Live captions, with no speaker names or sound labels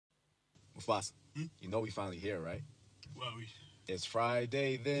Mufasa, you know we finally here, right? Well, we. It's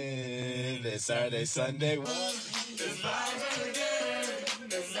Friday then, it's Saturday, Sunday. It's Friday again.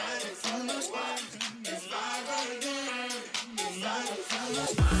 It's Saturday, Sunday.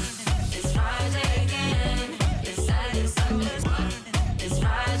 It's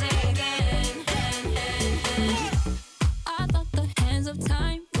Friday again. I thought the hands of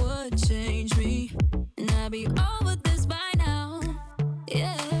time would change me, and I'd be over this by now.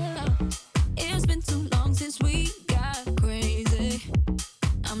 Yeah, it's been too long since we got crazy.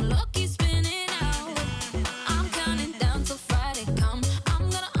 I'm lucky spinning out. I'm counting down till Friday come. I'm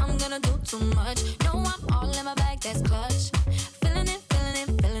gonna do too much. No, I'm all in my bag. That's clutch. Feeling it.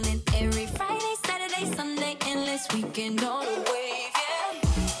 Every Friday, Saturday, Sunday, endless weekend on the wave,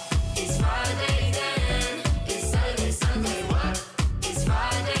 yeah. It's Friday then, it's Saturday, Sunday, what? It's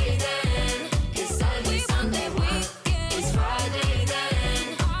Friday then, it's Saturday, Sunday, weekend. It's Friday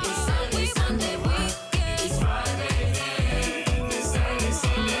then, it's Saturday, Sunday, weekend. It's Friday then, it's Saturday,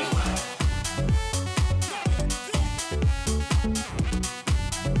 Sunday, what?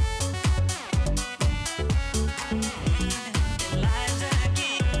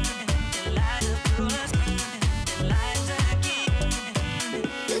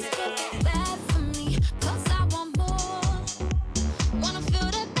 This could be bad for me, 'cause I want more. Wanna feel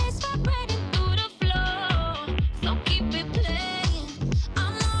the bass vibrating through the floor. So keep it playing.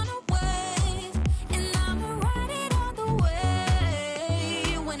 I'm on a wave, and I'ma ride it all the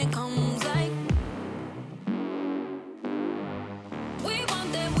way. When it comes like we want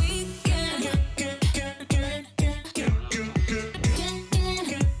that weekend.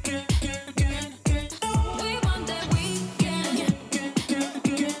 We want that weekend.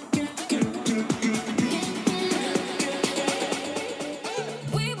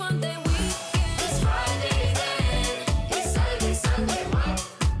 We want that weekend. It's Friday then, it's Saturday, Sunday, what?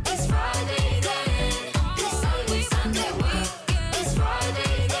 It's Friday then, it's Saturday, Sunday, weekend. It's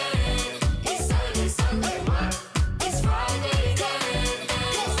Friday then, it's Saturday, Sunday, what? It's Friday then.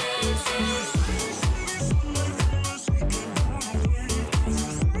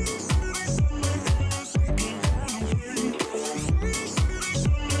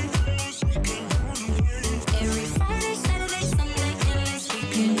 Every Friday, Saturday, Sunday, endless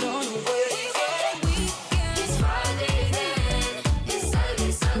weekend on the wave. It's Friday then, it's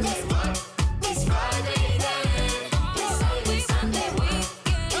Saturday, Sunday, what? It's Friday then, it's Saturday, Sunday,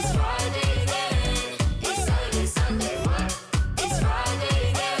 weekend. It's Friday then, it's Saturday, Sunday, what? It's Friday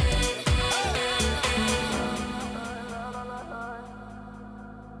then.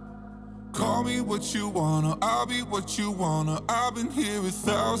 Call me what you wanna, I'll be what you wanna. I've been here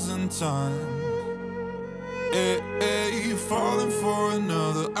 1,000 times. Hey, falling for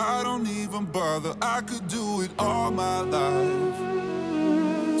another, I don't even bother. I could do it all my life.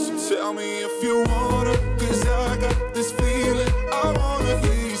 So tell me if you wanna, 'cause I got this feeling. I wanna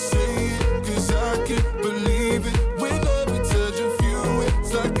hear you say it, 'cause I can't believe it. With every touch of you,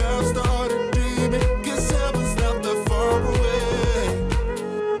 it's like I've started dreaming. 'Cause heaven's not that far away.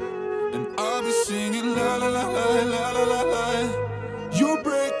 And I'll be singing la la la la la la la la. You're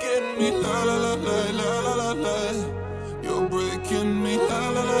breaking me la la la la la la la la. You're breaking me la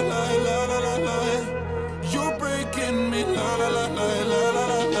la la la la la la la. You're breaking me la la la la la la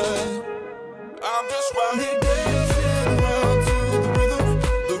la la. I'm just right here dancing around to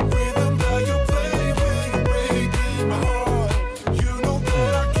the rhythm that you play when you're breaking my heart. You know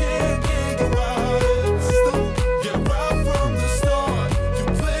that I can't get you out of the system. Yeah, right from the start, you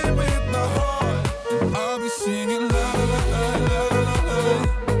play with my heart. And I'll be singing la la la la la la la.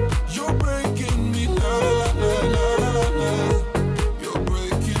 You're breaking me la la la la la la la. You're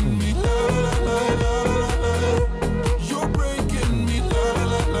breaking me la la la la la la la. You're breaking me la la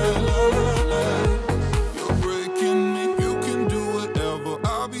la la la la la. You're breaking me. You can do whatever.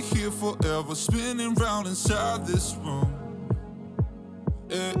 I'll be here forever, spinning round inside this room.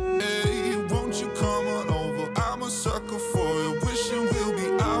 Hey, won't you come on over? I'm a sucker for you, wishing we'll be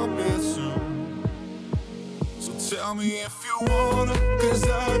out there soon. So tell me if you wanna, 'cause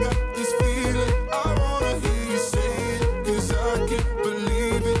I got this feeling. I wanna hear you say it, 'cause I can't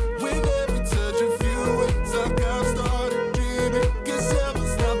believe it. With every touch of you, it's like I've started dreaming. 'Cause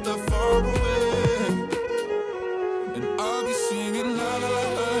heaven's not that far away. And I'll be singing la la la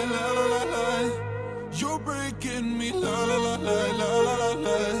la la la la la. You're breaking me la la la la la la la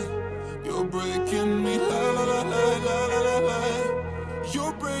la. You're breaking me la la la la la la la la.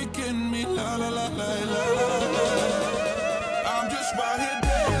 You're breaking me la la la la la la la. I'm just right here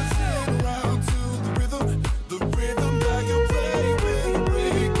dancing around to the rhythm that you play when you're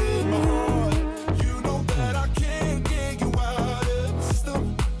breaking my heart. You know that I can't get you out of the system.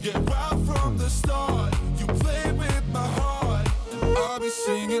 Yeah, right from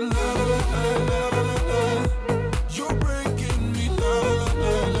singing la la la la la la la. You're breaking me la la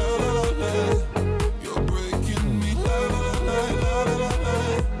la la la la la. You're breaking me la la la la la la la.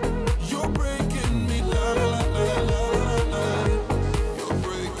 You're breaking me la la la la la la la. You're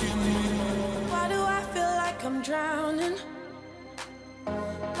breaking me. Why do I feel like I'm drowning?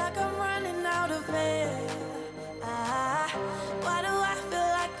 Like I'm running out of air. Why do I feel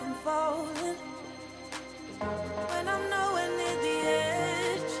like I'm falling when I'm nowhere near the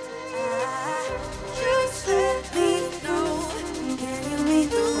edge? Just let me know. Can you be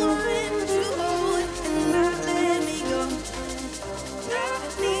the one to hold and not let me go? I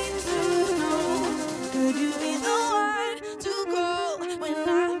need to know. Could you be the one to go when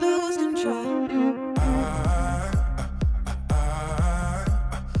I lose control?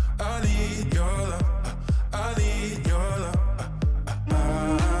 I need your love. I need your love.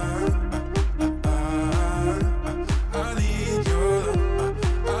 I need your love.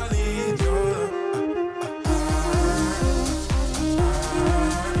 I need your love.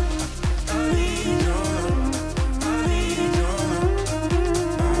 I need your love. I need your love.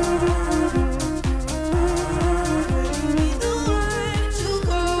 Be the one to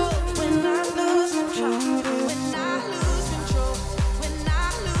go when I lose control. When I lose control. When I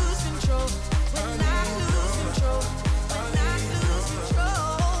lose control. When I lose control. When I lose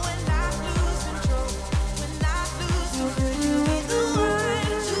control. When I lose control. When I lose control. Could you be the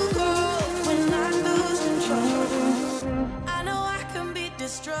one to go when I lose control? I know I can be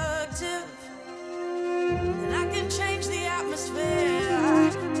destructive, and I can change the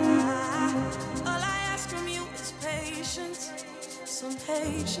atmosphere. All I ask from you is patience, some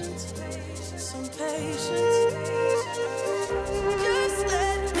patience, some patience. Just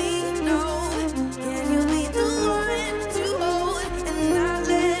let me know. Can you be the one to hold and not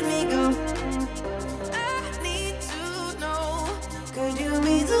let me go? I need to know. Could you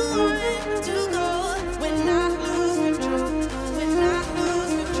be the one to go when I lose control? When I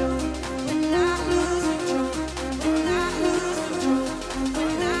lose control. When I lose control. When I lose control.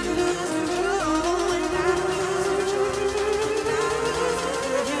 When I lose control. When I lose control.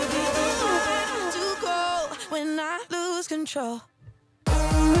 Could you be the one to go when I lose control?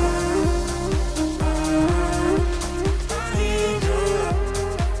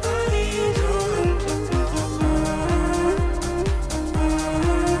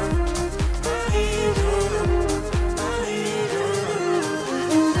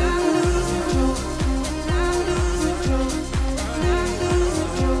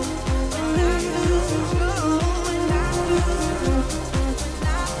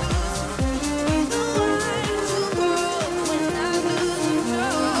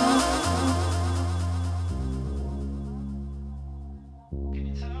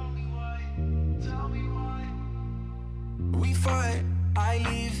 We fight, I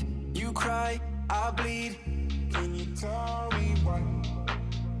leave, you cry, I bleed. Can you tell me why?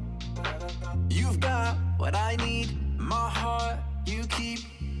 You've got what I need, my heart you keep.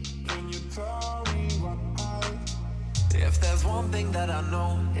 Can you tell me why? If there's one thing that I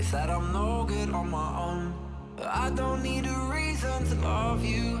know, it's that I'm no good on my own. I don't need a reason to love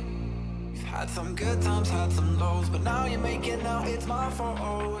you. We've had some good times, had some lows, but now you're making out it's my fault,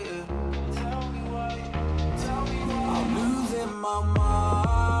 oh yeah. Tell me why, tell me why. I'm losing my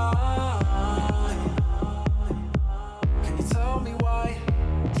mind. Can you tell me why,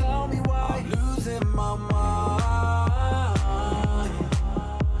 tell me why. I'm losing my mind.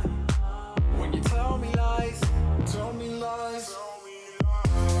 When you tell me lies, tell me lies.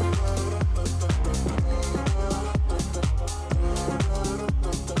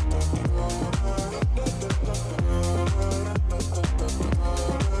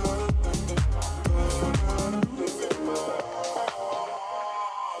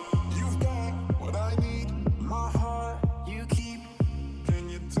 You've got what I need, my heart you keep. Can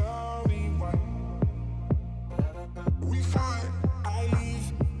you tell me why? We fight, I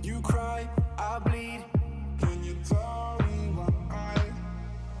leave, you cry, I bleed. Can you tell me why?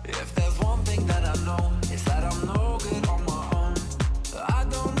 If there's one thing that I know, it's that I'm no good on my own. I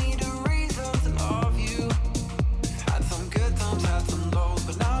don't need a reason to love you. Had some good times, had some lows,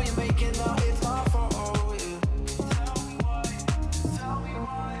 but now you're making out it's my fault, oh yeah. Tell me why, tell me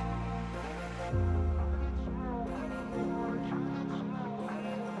why.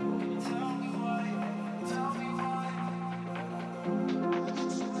 Can you tell me why, tell me why.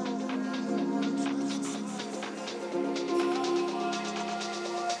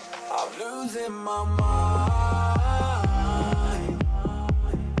 I'm losing my mind.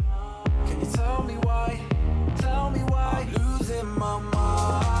 Can you tell me why? Tell me why. I'm losing my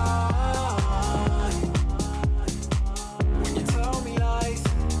mind. When you tell me lies,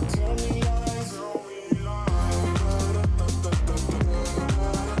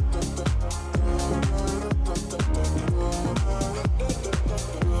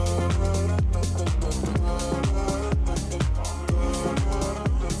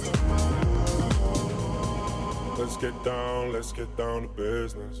 let's get down to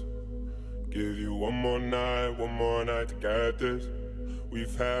business. Give you one more night to get this.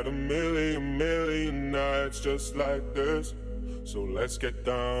 We've had a million nights just like this. So let's get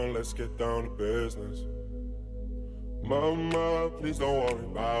down to business. Mama, please don't worry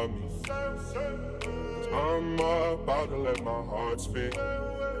about me, 'cause I'm about to let my heart speak.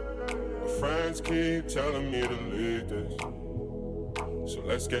 My friends keep telling me to leave this. So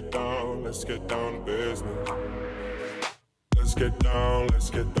let's get down to business. Let's get down to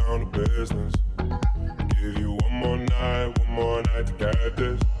business. Give you one more night to get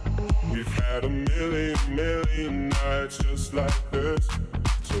this. We've had a million nights just like this.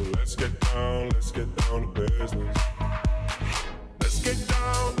 So let's get down to business. Let's get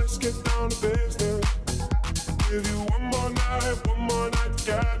down to business. Give you one more night to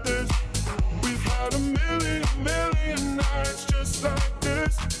get this. We've had a million nights just like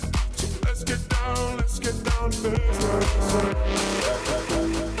this. So let's get down to business.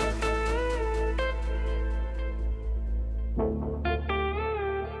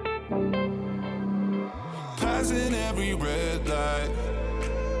 Passing every red light,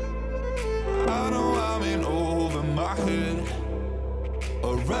 I know I'm in over my head.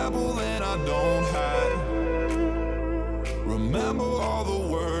 A rebel and I don't hide. Remember all the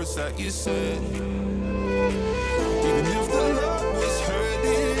words that you said. Even if the love was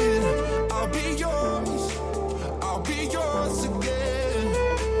hurting, I'll be yours again.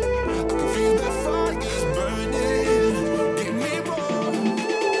 I can feel that fire's burning. Give me more.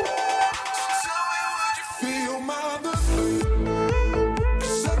 So tell me, would you feel my love?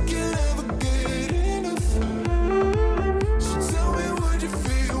 'Cause I can't ever get enough. So tell me, would you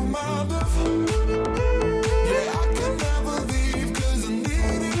feel my love? Yeah, I can never leave 'cause I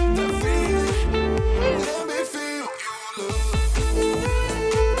need it, that feeling. Let me feel your love.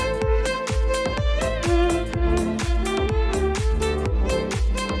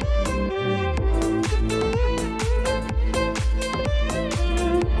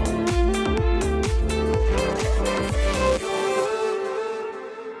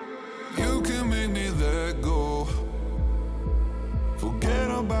 You can make me let go. Forget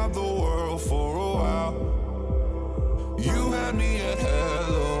about the world for a while. You had me at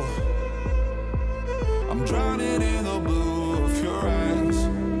hello. I'm drowning in the blue of your eyes.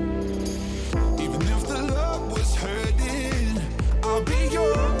 Even if the love was hurting, I'll be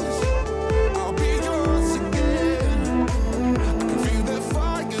yours again. I can feel that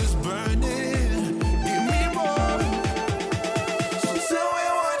fire's burning. Give me more. So tell me,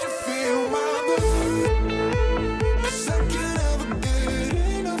 would you feel my love? 'Cause I can't ever get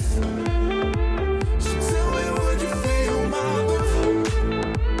enough. So tell me, would you feel my love?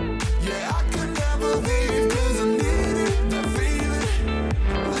 Yeah, I could never leave 'cause I need it, that feeling.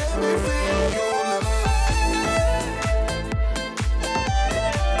 Let me feel your love.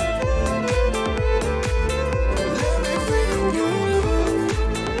 Let me feel your love.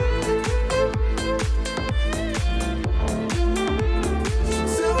 So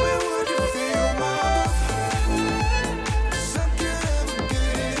tell me, would you feel my love? 'Cause I can't ever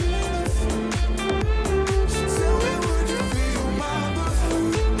get enough. So tell me, would you feel my love?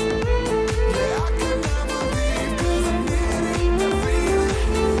 Yeah, I could never leave 'cause I need it, that feeling.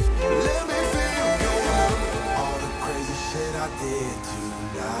 Let me feel your love. All the crazy shit I did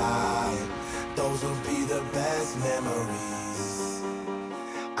tonight, those will be the best memories.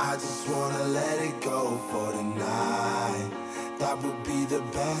 I just wanna let it go for tonight. That would be the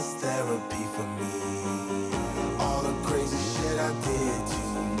best therapy for me. All the crazy shit I did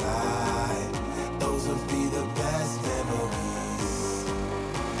tonight, those will be the best memories.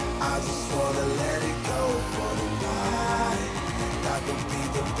 I just wanna let it go for tonight. That would be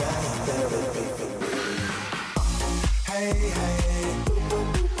the best therapy for me. Hey, hey.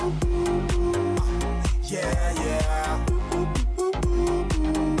 Yeah, yeah.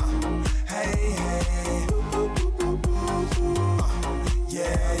 Hey, hey.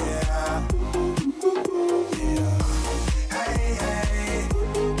 Yeah, yeah. Yeah. Hey, hey.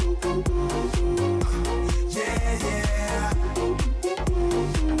 Yeah, yeah.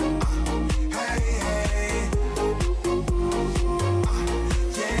 Hey, hey.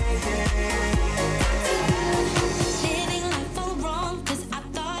 Yeah, yeah. Living life all wrong, 'cause I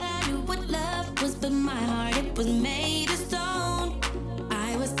thought I knew what love was, but my heart, it was made of stone.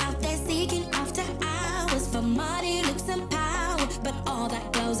 I was out there seeking after hours for money, looks, and power, but all that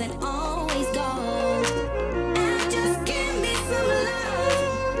goes and always goes. And just give me some love,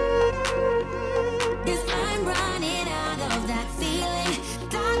 'cause I'm running out of that feeling.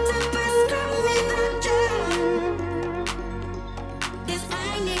 Doctor, prescribe me that drug, 'cause I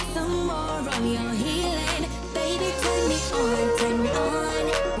need some more of your healing. Baby, tell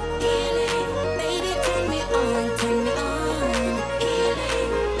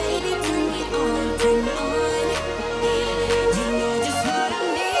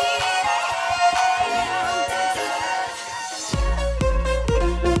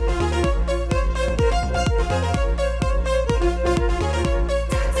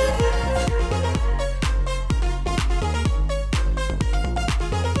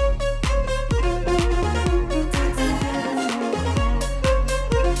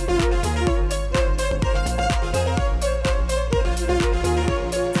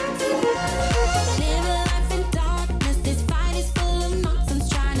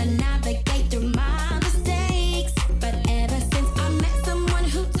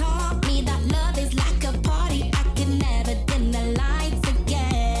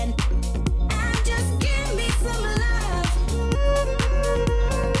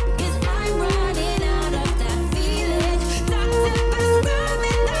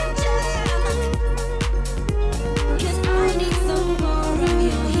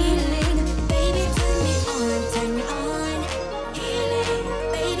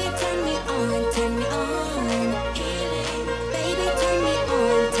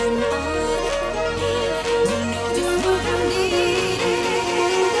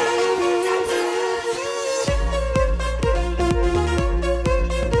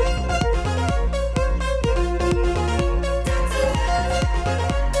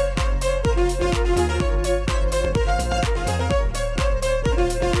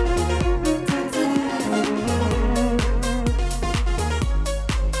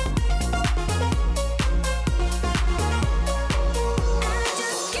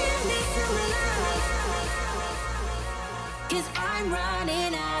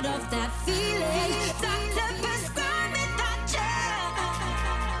running out of that feeling. Doctor, prescribe me that gel.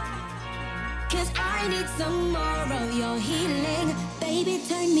 'Cause I need some more of your healing. Baby,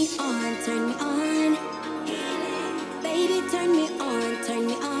 turn me on, turn me on. Baby, turn me on, turn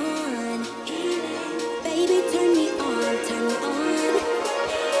me on. Baby, turn me on, turn me on.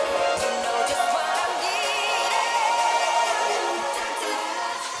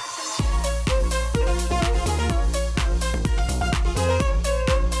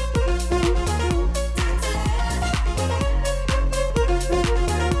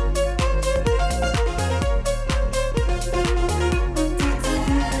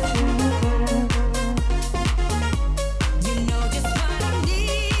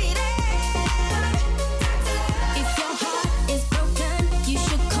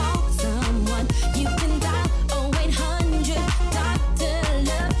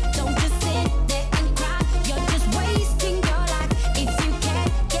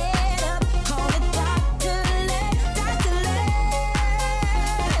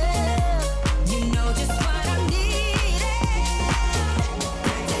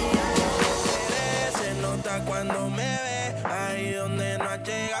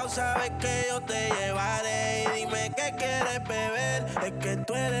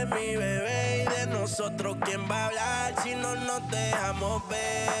 Nosotros, ¿quién va a hablar si no nos dejamos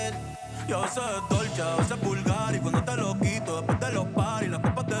ver? Yo sé dolce, a veces vulgar. Y cuando te lo quito, después de los paris, las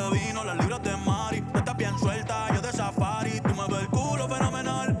copas de vino, las libras de mari. Tú estás bien suelta, yo de safari. Tú me ves el culo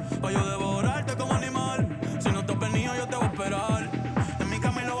fenomenal, pa' yo devorarte como animal. Si no te has venido, yo te voy a esperar. En mi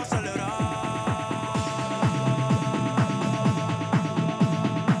cama y lo voy a celebrar.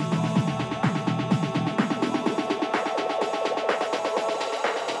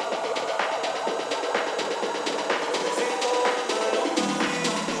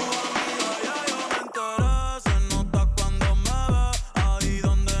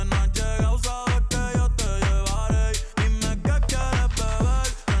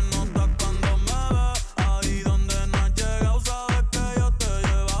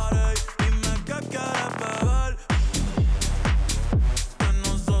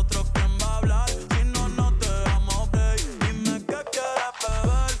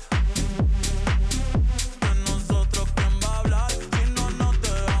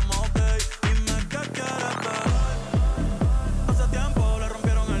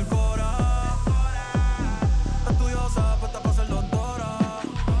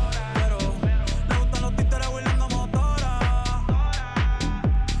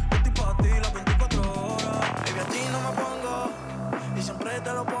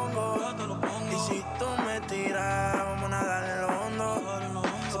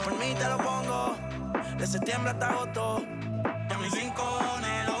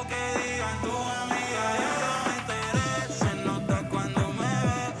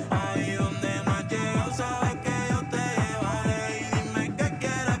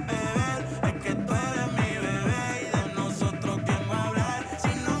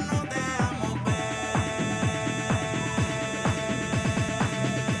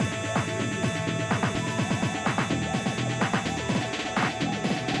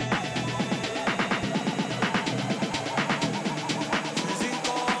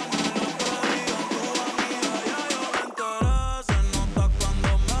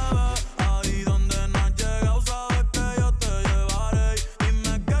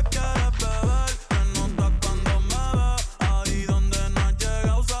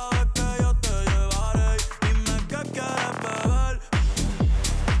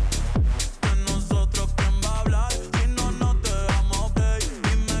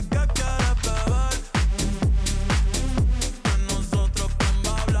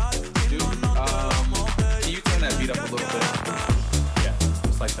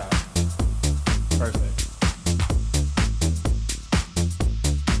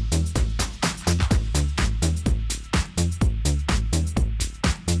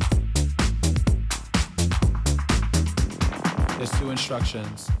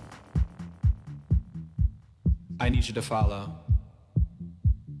 Instructions I need you to follow.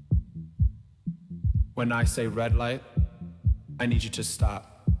 When I say red light, I need you to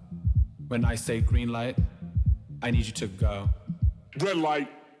stop. When I say green light, I need you to go. Red light.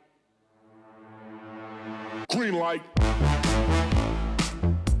 Green light.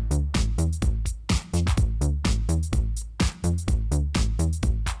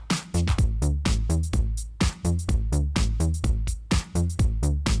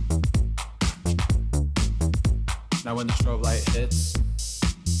 Now when the strobe light hits,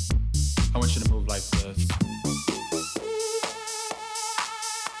 I want you to move like this.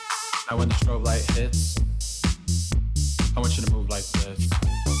 Now when the strobe light hits, I want you to move like this. this.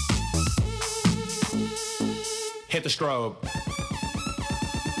 Hit the strobe.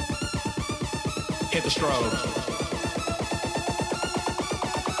 Hit the strobe.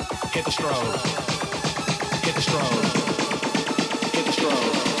 Hit the strobe. Hit the strobe. Hit the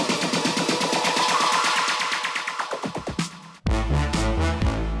strobe.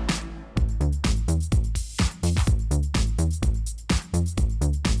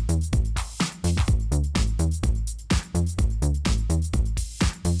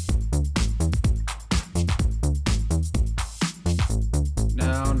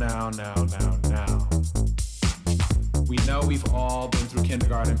 Now. We know we've all been through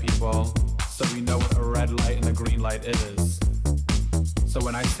kindergarten, people, so we know what a red light and a green light is. So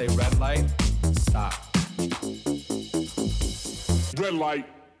when I say red light, stop. Red light.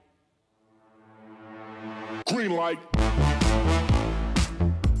 Green light.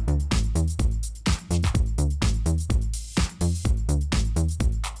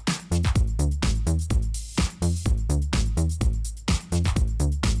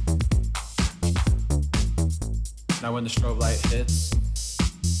 Now when the strobe light hits,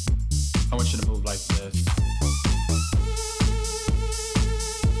 I want you to move like this.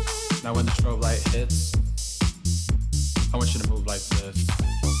 Now when the strobe light hits, I want you to move like this.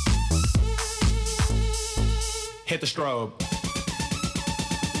 Hit the strobe.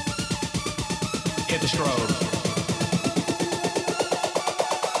 Hit the strobe.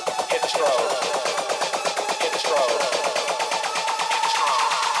 Hit the strobe. Hit the strobe. Hit the strobe.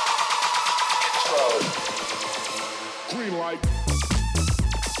 Hit the strobe. Green light.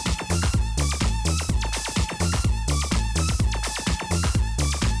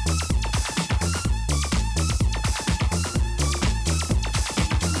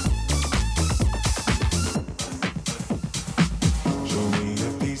 Show me a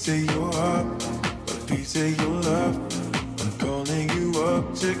piece of your heart, a piece of your love. I'm calling you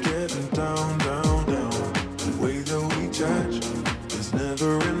up to getting down, down, down. The way that we touch is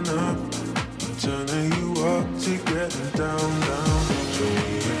never enough. I'm turning you up to getting down, down. Show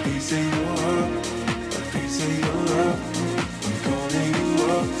me a piece of your heart, a piece of your love. I'm calling you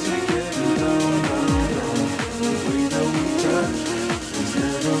up to getting down, down, down. The way that we touch is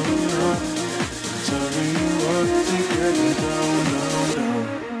never enough. I'm turning you up to getting down, down,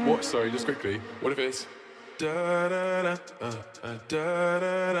 down. What? Sorry, just quickly. What if it's Da da da, da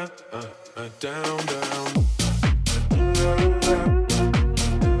da da, down, down.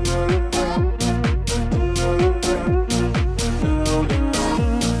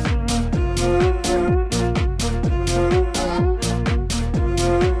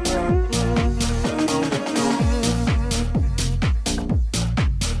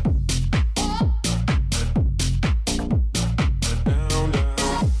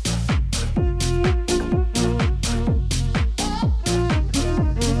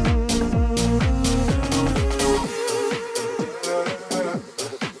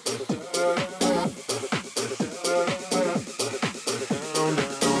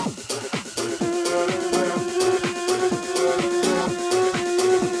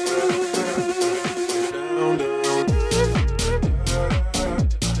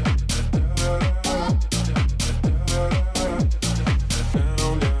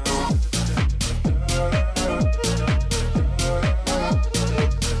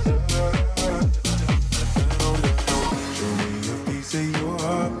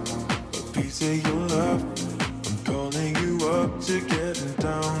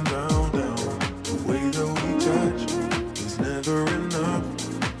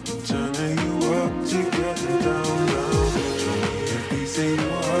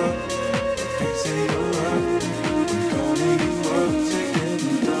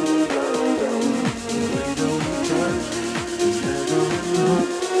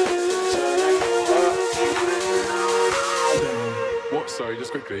 what? Sorry,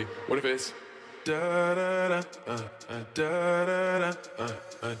 just quickly. What if it's da da da, da da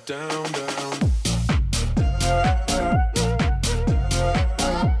da, down, down.